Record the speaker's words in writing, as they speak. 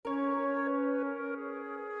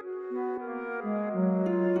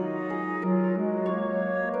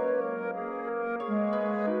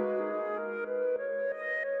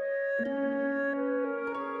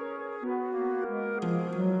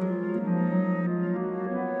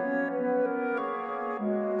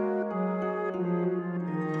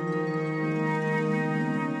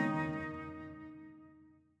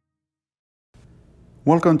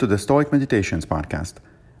Welcome to the Stoic Meditations podcast,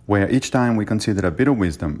 where each time we consider a bit of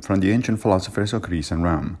wisdom from the ancient philosophers of Greece and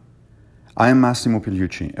Rome. I am Massimo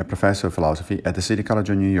Pigliucci, a professor of philosophy at the City College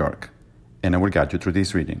of New York, and I will guide you through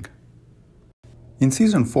this reading. In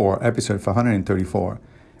Season 4, Episode 534,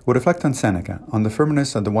 we reflect on Seneca, on the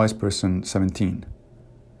firmness of the wise person 17.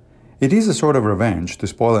 It is a sort of revenge to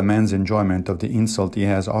spoil a man's enjoyment of the insult he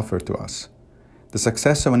has offered to us. The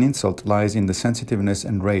success of an insult lies in the sensitiveness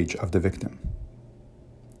and rage of the victim.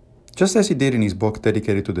 Just as he did in his book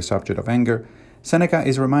dedicated to the subject of anger, Seneca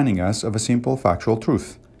is reminding us of a simple factual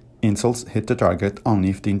truth. Insults hit the target only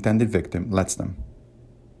if the intended victim lets them.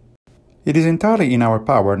 It is entirely in our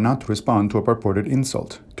power not to respond to a purported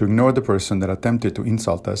insult, to ignore the person that attempted to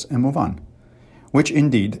insult us and move on. Which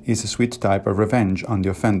indeed is a sweet type of revenge on the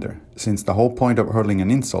offender, since the whole point of hurling an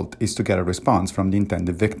insult is to get a response from the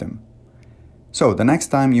intended victim. So, the next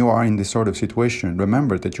time you are in this sort of situation,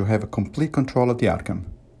 remember that you have a complete control of the outcome.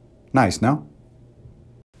 Nice, no?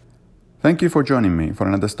 Thank you for joining me for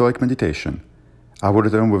another Stoic meditation. I will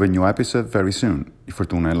return with a new episode very soon, if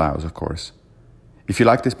Fortuna allows, of course. If you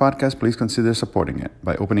like this podcast, please consider supporting it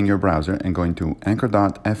by opening your browser and going to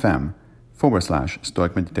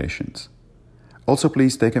anchor.fm/Stoic Meditations. Also,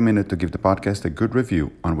 please take a minute to give the podcast a good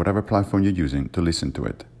review on whatever platform you're using to listen to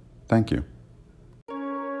it. Thank you.